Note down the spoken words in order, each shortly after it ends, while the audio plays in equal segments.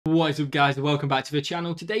What is up, guys, and welcome back to the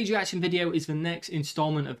channel. Today's reaction video is the next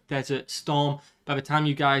installment of Desert Storm. By the time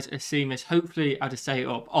you guys are seeing this, hopefully I'll say it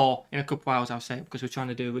up, or in a couple of hours I'll say it, because we're trying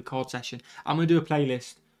to do a record session. I'm going to do a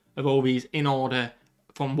playlist of all these in order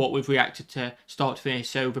from what we've reacted to start to finish.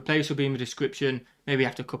 So the playlist will be in the description, maybe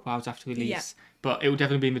after a couple of hours after release. Yeah. But it will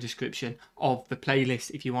definitely be in the description of the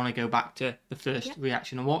playlist if you want to go back to the first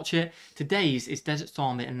reaction and watch it. Today's is Desert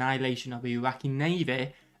Storm, the Annihilation of the Iraqi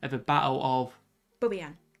Navy at the Battle of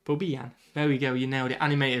Bubiyan. Bubiyan. There we go, you nailed it.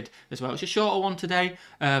 Animated as well. It's a shorter one today,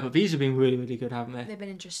 but these have been really, really good, haven't they? They've been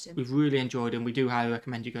interesting. We've really enjoyed them. We do highly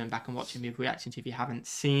recommend you going back and watching the reactions if you haven't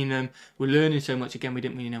seen them. We're learning so much. Again, we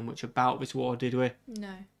didn't really know much about this war, did we?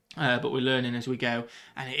 No. But we're learning as we go.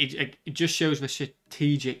 And it just shows the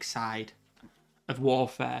strategic side of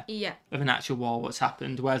warfare. Yeah. Of an actual war, what's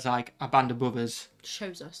happened. Whereas, like, A Band of Brothers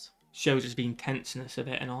shows us the intenseness of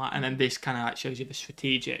it and all that. And then this kind of like shows you the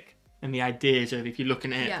strategic and the ideas of, if you're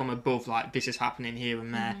looking at it from above, like, this is happening here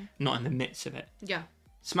and there, not in the midst of it. Yeah.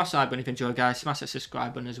 Smash that like button if you enjoy, guys. Smash that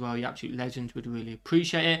subscribe button as well. You absolute legends. Would really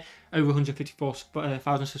appreciate it. Over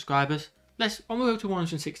 154,000 subscribers. Let's on the road to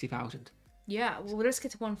 160,000. Yeah, well, let's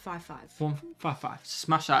get to 155. 155.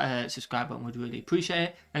 Smash that subscribe button. Would really appreciate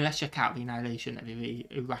it. And let's check out the Annihilation of the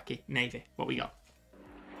Iraqi Navy. What we got.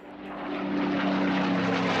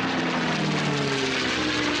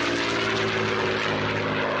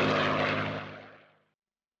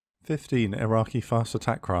 15 Iraqi fast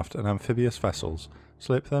attack craft and amphibious vessels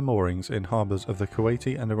slip their moorings in harbours of the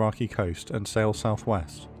Kuwaiti and Iraqi coast and sail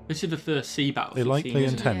southwest. This is the first sea battle. They likely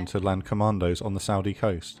intend to land commandos on the Saudi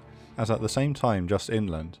coast, as at the same time just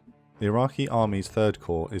inland, the Iraqi Army's 3rd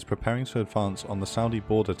Corps is preparing to advance on the Saudi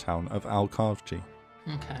border town of Al-Kharji.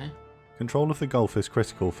 Okay. Control of the Gulf is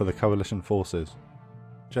critical for the coalition forces.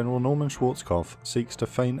 General Norman Schwarzkopf seeks to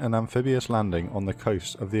feign an amphibious landing on the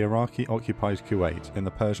coast of the Iraqi-occupied Kuwait in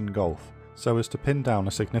the Persian Gulf, so as to pin down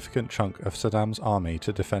a significant chunk of Saddam's army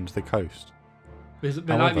to defend the coast.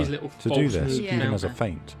 However, like these little to do this, even as a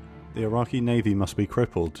feint, the Iraqi Navy must be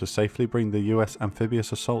crippled to safely bring the US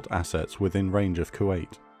amphibious assault assets within range of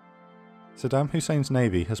Kuwait. Saddam Hussein's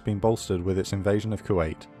navy has been bolstered with its invasion of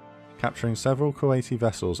Kuwait, capturing several Kuwaiti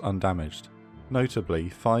vessels undamaged, notably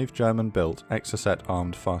 5 German-built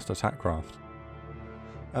Exocet-armed fast attack craft.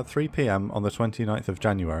 At 3 PM on the 29th of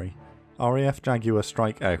January, RAF Jaguar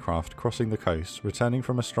strike aircraft crossing the coast returning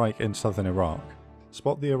from a strike in southern Iraq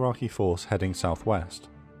spot the Iraqi force heading southwest.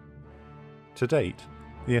 To date,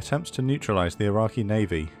 the attempts to neutralise the Iraqi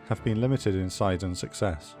Navy have been limited in size and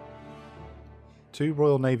success. 2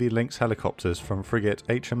 Royal Navy Lynx helicopters from frigate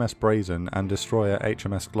HMS Brazen and destroyer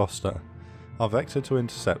HMS Gloucester are vectored to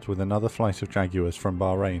intercept with another flight of Jaguars from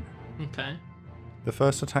Bahrain. Okay. The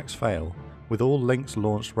first attacks fail, with all Lynx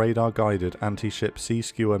launched radar-guided anti-ship sea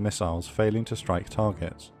skewer missiles failing to strike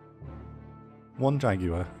targets. 1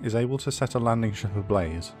 Jaguar is able to set a landing ship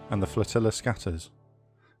ablaze, and the flotilla scatters.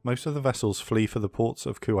 Most of the vessels flee for the ports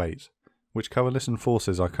of Kuwait, which coalition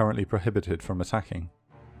forces are currently prohibited from attacking.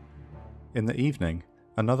 In the evening,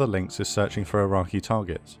 another Lynx is searching for Iraqi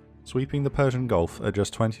targets, sweeping the Persian Gulf at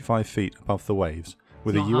just 25 feet above the waves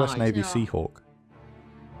with a US Navy Seahawk.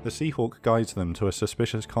 The Seahawk guides them to a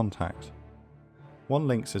suspicious contact. 1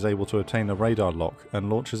 Lynx is able to obtain a radar lock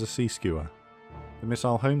and launches a sea skewer. The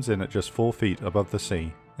missile homes in at just 4 feet above the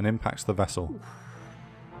sea and impacts the vessel.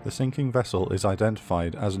 The sinking vessel is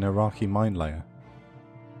identified as an Iraqi mine layer.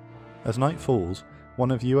 As night falls, one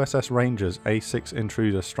of USS Ranger's A-6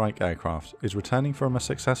 Intruder strike aircraft is returning from a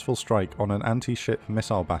successful strike on an anti-ship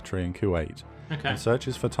missile battery in Kuwait and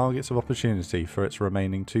searches for targets of opportunity for its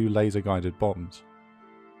remaining 2 laser-guided bombs.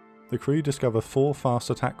 The crew discover 4 fast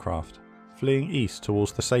attack craft, fleeing east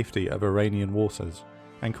towards the safety of Iranian waters,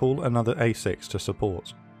 and call another A-6 to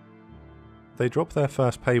support. They drop their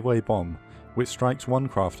first paveway bomb, which strikes 1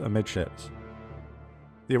 craft amidships.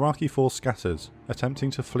 The Iraqi force scatters, attempting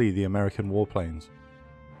to flee the American warplanes.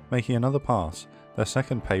 Making another pass, their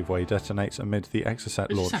second paveway detonates amid the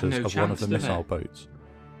Exocet launchers of one of the missile boats.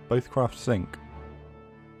 Both craft sink.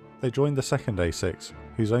 They join the second A-6,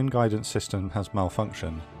 whose own guidance system has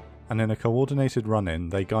malfunctioned, and in a coordinated run-in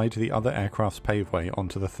they guide the other aircraft's paveway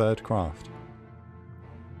onto the 3rd craft.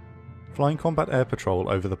 Flying combat air patrol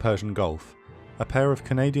over the Persian Gulf, a pair of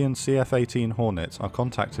Canadian CF-18 Hornets are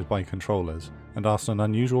contacted by controllers and asked an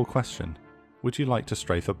unusual question: would you like to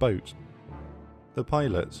strafe a boat? The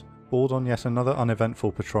pilots, board on yet another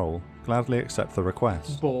uneventful patrol, gladly accept the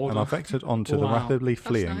request and are vectored onto the rapidly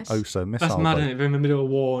fleeing OSA missile boat. That's mad, isn't it? We're in the middle of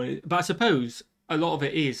war. But I suppose a lot of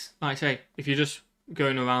it is, like I say, if you're just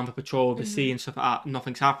going around the patrol of the sea and stuff like that,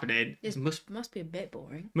 nothing's happening. It must be a bit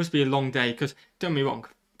boring. Must be a long day, because don't get me wrong,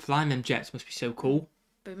 flying them jets must be so cool.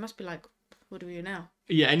 But it must be like, what do we do now?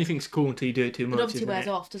 Yeah, anything's cool until you do it too much. It obviously wears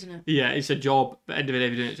off, doesn't it? Yeah, it's a job. But at the end of the day,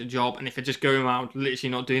 if you're doing it, it's a job. And if you're just going around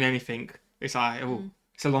literally not doing anything, it's like, oh,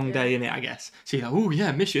 it's a long day, innit, I guess. So you're like, oh,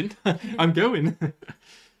 yeah, mission. I'm going.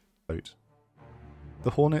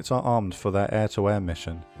 The Hornets are armed for their air-to-air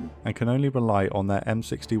mission and can only rely on their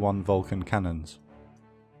M61 Vulcan cannons.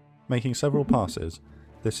 Making several passes,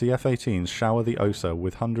 the CF-18s shower the OSA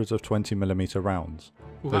with hundreds of 20mm rounds,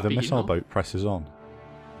 though the missile boat presses on.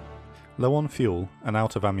 Low on fuel and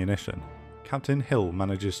out of ammunition, Captain Hill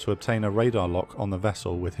manages to obtain a radar lock on the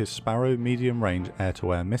vessel with his Sparrow medium-range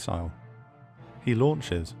air-to-air missile. He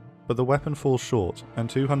launches, but the weapon falls short and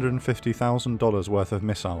 $250,000 worth of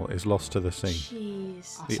missile is lost to the sea.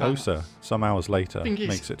 Jeez. The OSA, some hours later,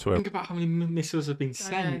 makes it to a... Think about how many missiles have been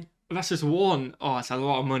sent. That's just one. Oh, it's a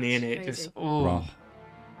lot of money, innit? Just, oh.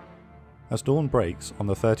 As dawn breaks on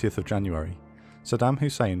the 30th of January, Saddam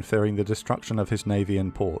Hussein, fearing the destruction of his navy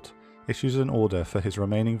in port, issues an order for his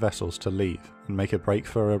remaining vessels to leave and make a break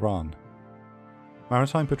for Iran.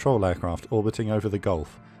 Maritime patrol aircraft orbiting over the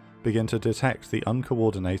Gulf begin to detect the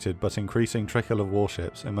uncoordinated but increasing trickle of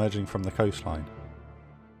warships emerging from the coastline.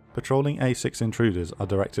 Patrolling A6 intruders are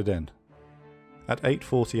directed in. At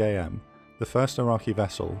 8:40 am, the first Iraqi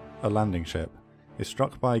vessel, a landing ship, is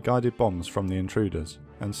struck by guided bombs from the intruders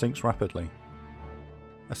and sinks rapidly.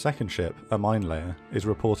 A second ship, a mine layer, is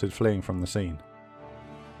reported fleeing from the scene.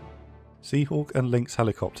 Seahawk and Lynx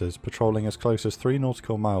helicopters patrolling as close as 3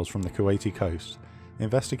 nautical miles from the Kuwaiti coast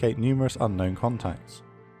investigate numerous unknown contacts.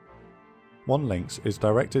 One Lynx is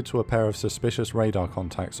directed to a pair of suspicious radar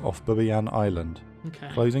contacts off Bubiyan Island,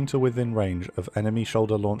 closing to within range of enemy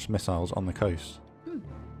shoulder-launched missiles on the coast.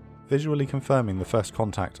 Visually confirming the first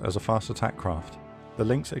contact as a fast attack craft, the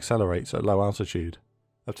Lynx accelerates at low altitude,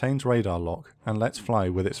 obtains radar lock, and lets fly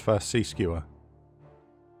with its first sea skewer.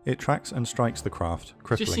 It tracks and strikes the craft,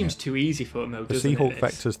 crippling it. Just seems too easy for them, though, The Seahawk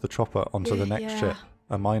vectors the chopper onto the next ship,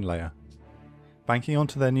 a mine layer. Banking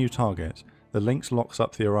onto their new target, the Lynx locks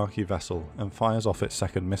up the Iraqi vessel and fires off its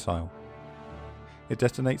second missile. It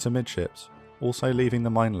detonates amidships, also leaving the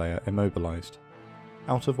mine layer immobilised.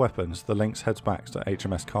 Out of weapons, the Lynx heads back to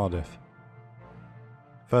HMS Cardiff.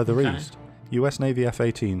 Further east, US Navy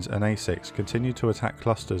F-18s and A-6 continue to attack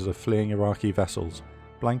clusters of fleeing Iraqi vessels,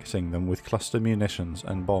 blanketing them with cluster munitions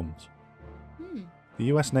and bombs. The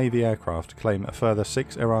US Navy aircraft claim a further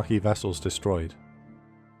 6 Iraqi vessels destroyed.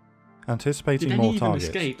 Anticipating more targets,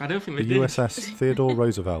 the USS Theodore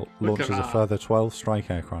Roosevelt launches a further 12 strike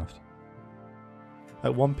aircraft.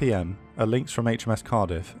 At 1 PM, a Lynx from HMS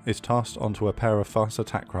Cardiff is tasked onto a pair of fast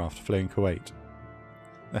attack craft fleeing Kuwait.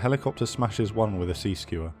 The helicopter smashes one with a sea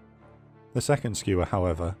skewer. The second skewer,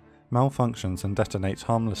 however, malfunctions and detonates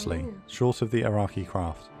harmlessly, short of the Iraqi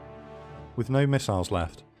craft. With no missiles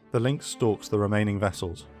left, the Lynx stalks the remaining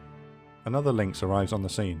vessels. Another Lynx arrives on the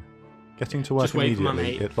scene. Getting to work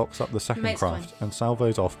immediately, it locks up the second craft and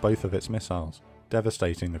salvos off both of its missiles,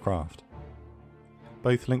 devastating the craft.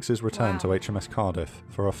 Both Lynxes return to HMS Cardiff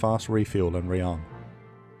for a fast refuel and rearm.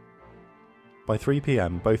 By 3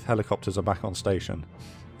 PM, both helicopters are back on station,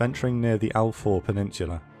 venturing near the Al-4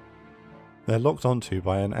 Peninsula. They're locked onto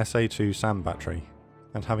by an SA-2 SAM battery,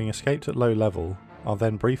 and having escaped at low level, are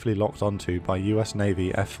then briefly locked onto by US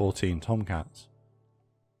Navy F-14 Tomcats.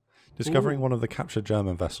 Discovering one of the captured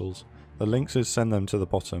German vessels, the Lynxes send them to the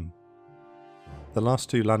bottom. The last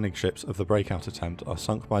 2 landing ships of the breakout attempt are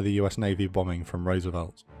sunk by the US Navy bombing from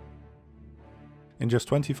Roosevelt. In just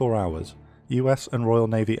 24 hours, US and Royal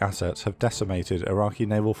Navy assets have decimated Iraqi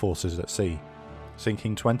naval forces at sea,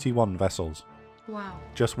 sinking 21 vessels. Wow.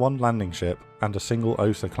 Just 1 landing ship and a single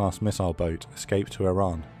OSA-class missile boat escaped to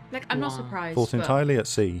Iran. Like, I'm not surprised. Fought entirely at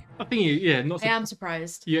sea. I think, I am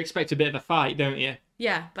surprised. You expect a bit of a fight, don't you?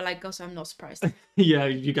 Yeah, but like, also, I'm not surprised. Yeah,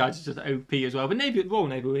 you guys are just OP as well. But Royal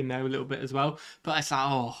Navy were in there a little bit as well. But it's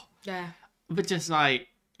like, but just like,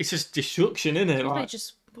 it's just destruction, isn't it? Like,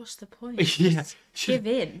 just, what's the point? Yeah. Give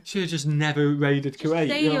in. Should have just never raided Kuwait.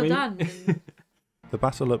 Say you're done. The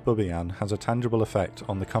battle at Bubiyan has a tangible effect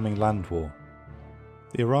on the coming land war.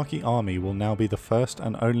 The Iraqi army will now be the first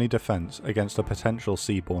and only defence against a potential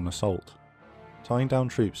seaborne assault, tying down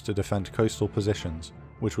troops to defend coastal positions,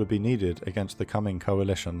 which would be needed against the coming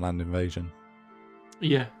coalition land invasion.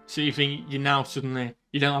 Yeah, so you think you now suddenly,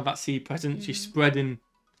 you don't have that sea presence, you're spreading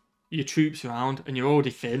your troops around, and you're already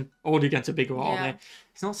thin, already against a bigger army.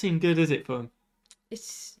 It's not seeming good, is it, for them?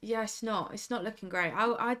 It's not looking great.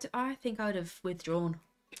 I think I would have withdrawn.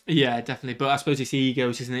 Yeah, definitely. But I suppose it's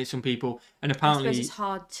egos, isn't it? Some people, and apparently I suppose it's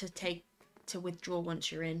hard to withdraw once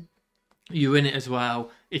you're in. you're in it as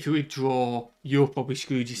well. If you withdraw, you're probably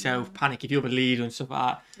screwed yourself. Panic if you're the leader and stuff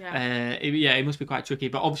like that. It must be quite tricky.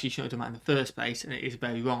 But obviously, you shouldn't have done that in the first place, and it is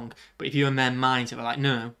very wrong. But if you're in their mindset, they're like,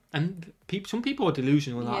 no. And some people are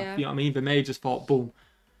delusional. Like, you know what I mean? They may have just thought, boom,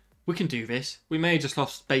 we can do this. We may have just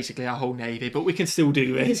lost basically our whole navy, but we can still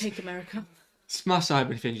do this. Take America. Smash that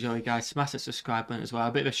button if you enjoy, guys. Smash the subscribe button as well.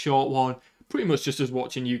 A bit of a short one. Pretty much just us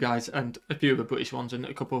watching you guys and a few other British ones and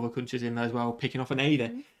a couple other countries in there as well, picking off a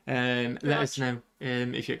navy. Let us know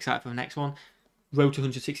if you're excited for the next one. Road to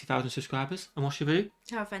 160,000 subscribers. And what's your view?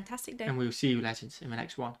 Have a fantastic day. And we'll see you, legends, in the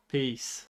next one. Peace.